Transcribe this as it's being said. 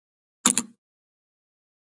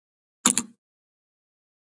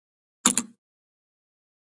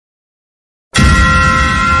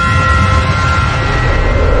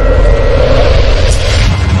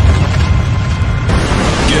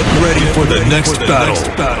next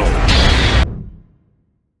battle.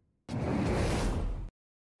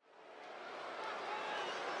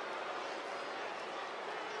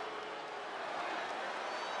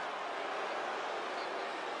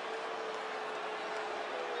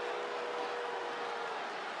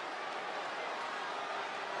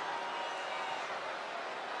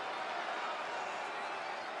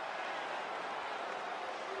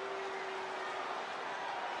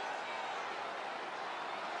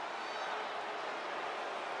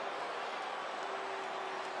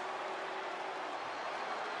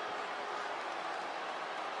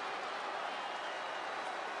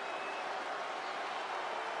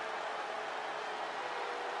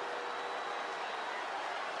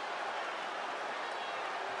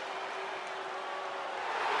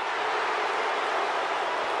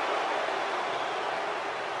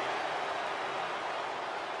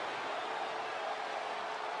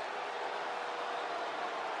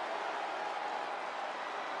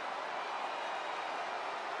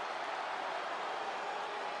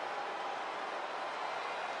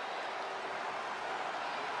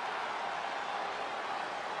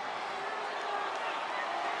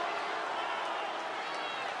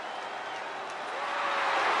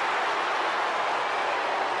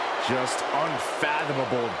 Just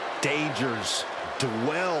unfathomable dangers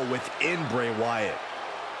dwell within Bray Wyatt.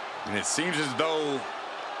 And it seems as though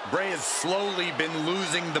Bray has slowly been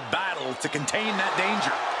losing the battle to contain that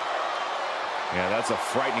danger. Yeah, that's a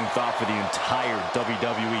frightening thought for the entire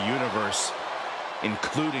WWE Universe,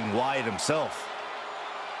 including Wyatt himself.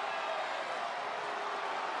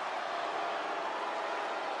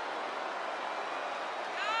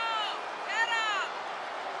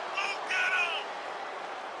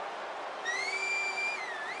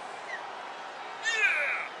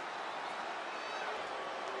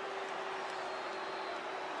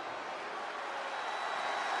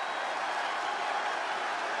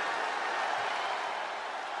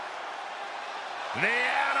 The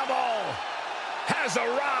animal has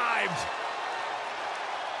arrived.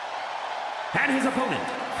 And his opponent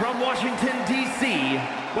from Washington, D.C.,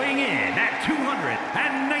 weighing in at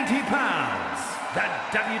 290 pounds, the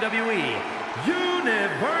WWE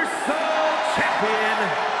Universal Champion,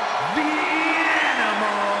 the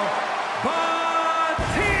Animal,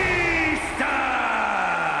 Batista!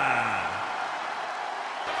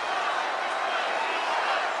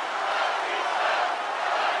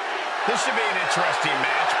 This should be an interesting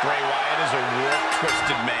match. Bray Wyatt is a warped,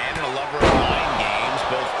 twisted man and a lover of mind games,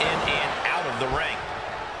 both in and out of the ring.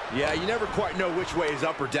 Yeah, you never quite know which way is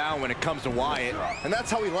up or down when it comes to Wyatt, and that's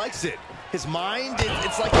how he likes it. His mind,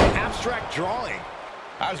 it's like an abstract drawing.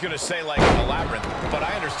 I was going to say like a labyrinth, but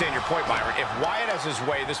I understand your point, Byron. If Wyatt has his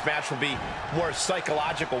way, this match will be more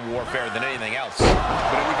psychological warfare than anything else.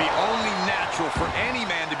 But it would be only natural for any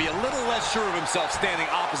man to be a little less sure of himself standing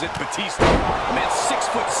opposite Batista. A man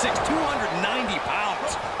 6'6", 290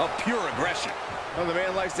 pounds of pure aggression. Well, the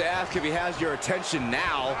man likes to ask if he has your attention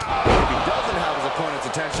now. If he doesn't have his opponent's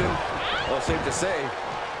attention, well, it's safe to say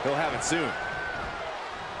he'll have it soon.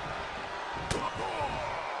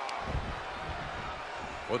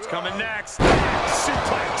 What's coming next?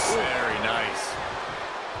 Suplex. Very nice.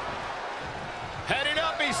 Heading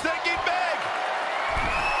up, he's thinking big.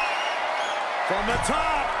 From the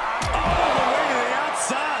top, all the way to the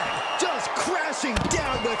outside. Just crashing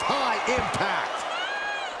down with high impact.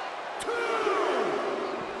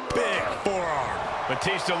 Big forearm.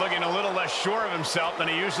 Batista looking a little less sure of himself than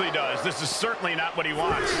he usually does. This is certainly not what he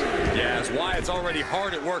wants. Yeah, as Wyatt's already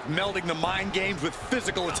hard at work melding the mind games with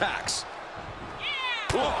physical attacks.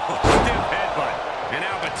 Whoa, stiff headbutt. And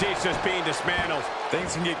now Batista's being dismantled.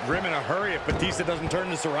 Things can get grim in a hurry if Batista doesn't turn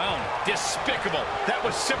this around. Despicable. That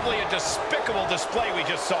was simply a despicable display we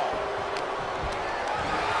just saw.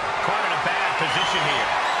 Caught in a bad position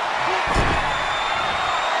here.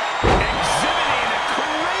 Exhibiting a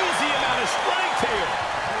crazy amount of strength here.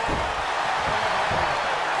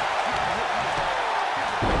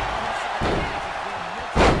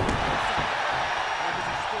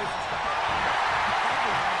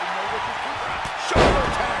 Shoulder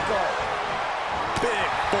tackle.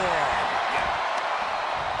 Big forearm.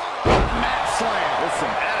 Mat slam with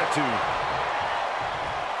some attitude.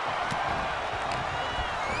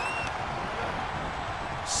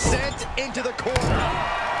 Sent into the corner.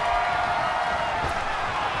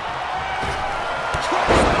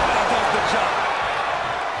 Does the job.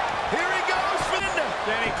 Here he goes.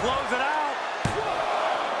 Can he close it out?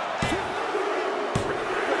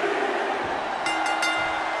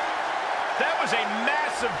 That was a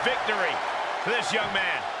massive victory for this young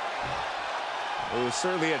man. It was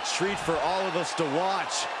certainly a treat for all of us to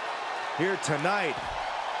watch here tonight.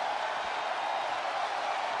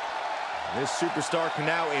 This superstar can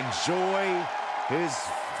now enjoy his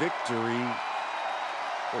victory.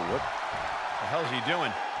 Oh, what the hell's he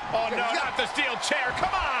doing? Oh, no, not the steel chair.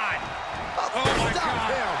 Come on! Oh, my God.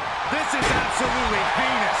 Him. This is absolutely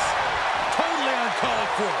heinous. Totally uncalled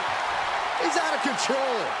for. He's out of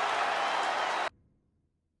control.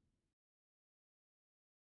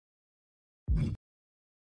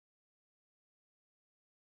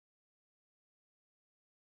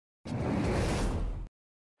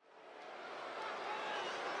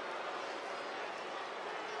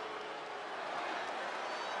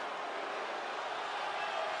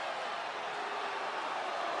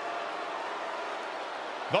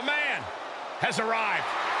 The man has arrived.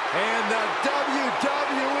 And the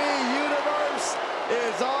WWE Universe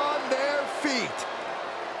is on their feet.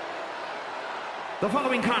 The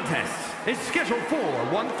following contest is scheduled for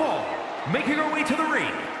one fall. Making her way to the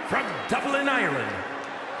ring from Dublin, Ireland,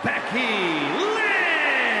 Becky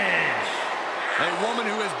Lynch. A woman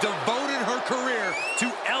who has devoted her career to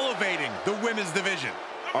elevating the women's division.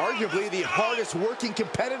 Arguably the hardest working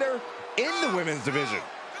competitor in the women's division.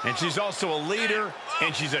 And she's also a leader,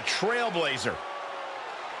 and she's a trailblazer.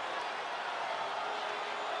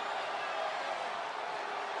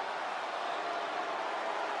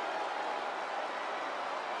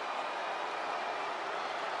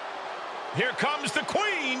 Here comes the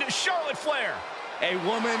Queen, Charlotte Flair. A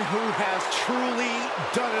woman who has truly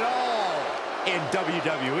done it all in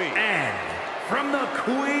WWE. And from the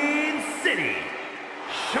Queen City,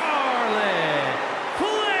 Charlotte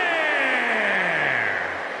Flair.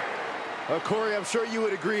 Corey, I'm sure you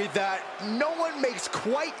would agree that no one makes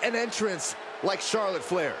quite an entrance like Charlotte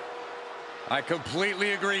Flair. I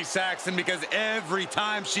completely agree, Saxton, because every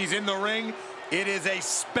time she's in the ring, it is a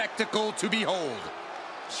spectacle to behold.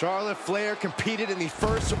 Charlotte Flair competed in the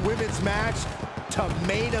first women's match to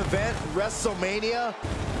main event WrestleMania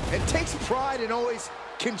and takes pride in always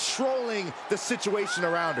controlling the situation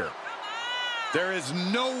around her. There is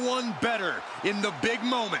no one better in the big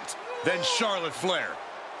moment than Charlotte Flair.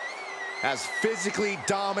 As physically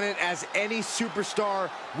dominant as any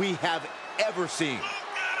superstar we have ever seen.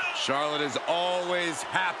 Charlotte is always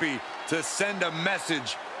happy to send a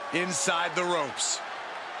message inside the ropes.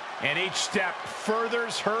 And each step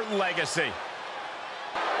furthers her legacy.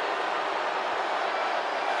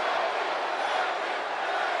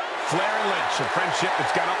 Flair and Lynch, a friendship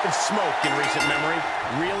that's gone up in smoke in recent memory.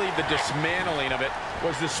 Really, the dismantling of it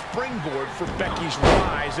was the springboard for Becky's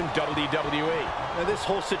rise in WWE. Now, this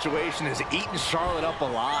whole situation has eaten Charlotte up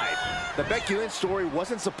alive. The Becky Lynch story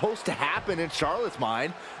wasn't supposed to happen in Charlotte's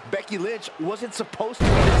mind. Becky Lynch wasn't supposed to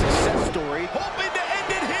be a success story. Hoping to end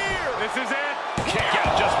it here. This is it. Kick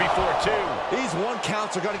out just before 2. These 1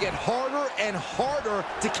 counts are going to get harder and harder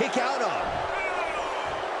to kick out of.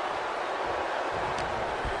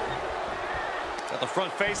 Got the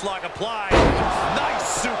front face lock applied.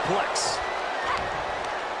 Nice suplex.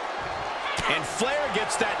 And Flair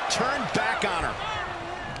gets that turned back on her.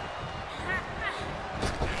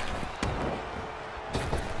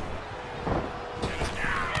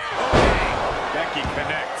 Becky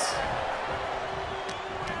connects.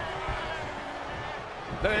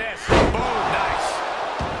 Look at this. Boom. Nice.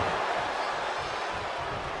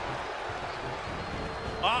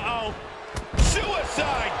 Uh-oh.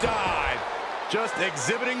 Suicide dive. Just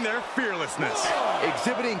exhibiting their fearlessness.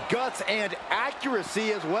 Exhibiting guts and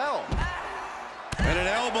accuracy as well. And an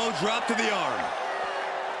elbow drop to the arm.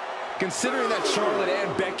 Considering that Charlotte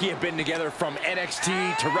and Becky have been together from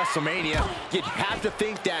NXT to WrestleMania, you'd have to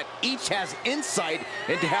think that each has insight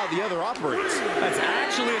into how the other operates. That's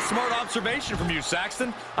actually a smart observation from you,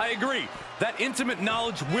 Saxton. I agree. That intimate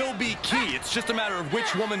knowledge will be key. It's just a matter of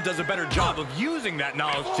which woman does a better job of using that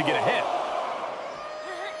knowledge to get a hit.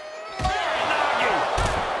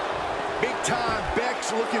 Big time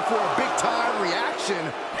Beck's looking for a big time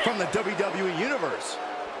reaction from the WWE Universe.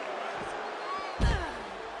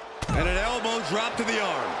 And an elbow drop to the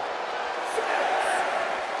arm.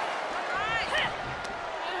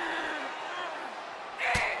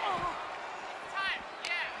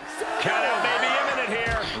 Count out may be imminent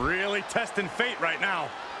here. Really testing fate right now.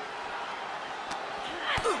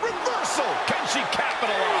 Reversal. Can she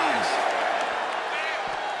capitalize?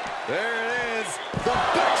 There it is. The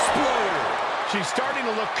Becksploder. She's starting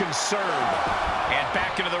to look concerned. And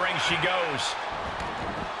back into the ring she goes.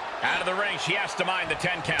 Out of the ring, she has to mind the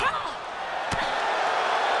 10 count.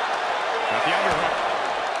 Got the underhook.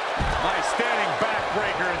 Nice standing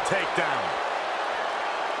backbreaker and takedown.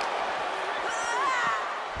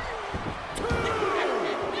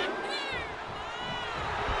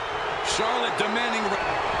 Charlotte demanding...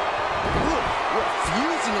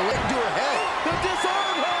 Refusing to let go her head. The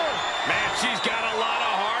disarm her. Man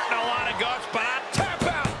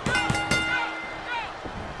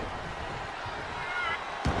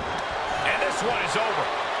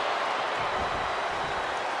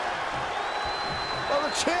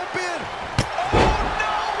World Champion. Oh,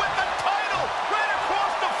 no, with the title right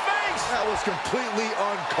across the face. That was completely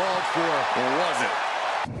uncalled for. Or was it?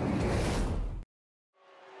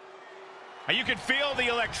 You can feel the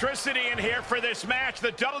electricity in here for this match.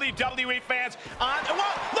 The WWE fans on...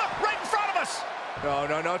 Whoa, look, right in front of us. No,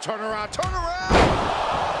 no, no, turn around, turn around.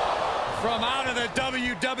 From out of the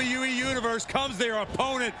WWE Universe comes their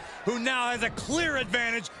opponent, who now has a clear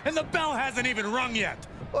advantage, and the bell hasn't even rung yet.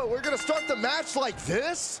 Oh, we're going to start the match like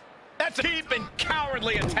this? That's a cheap and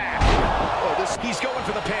cowardly attack. Oh, He's going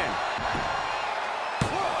for the pin.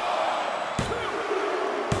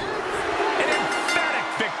 An emphatic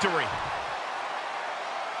victory.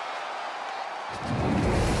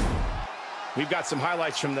 We've got some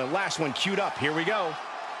highlights from the last one queued up. Here we go.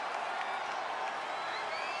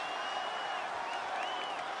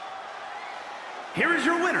 Here is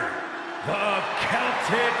your winner, the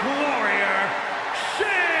Celtic Warrior,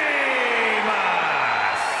 Sheamus!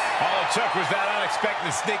 All it took was that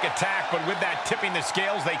unexpected sneak attack, but with that tipping the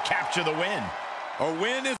scales, they capture the win. A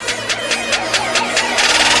win is...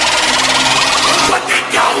 But they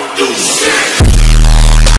don't do shit!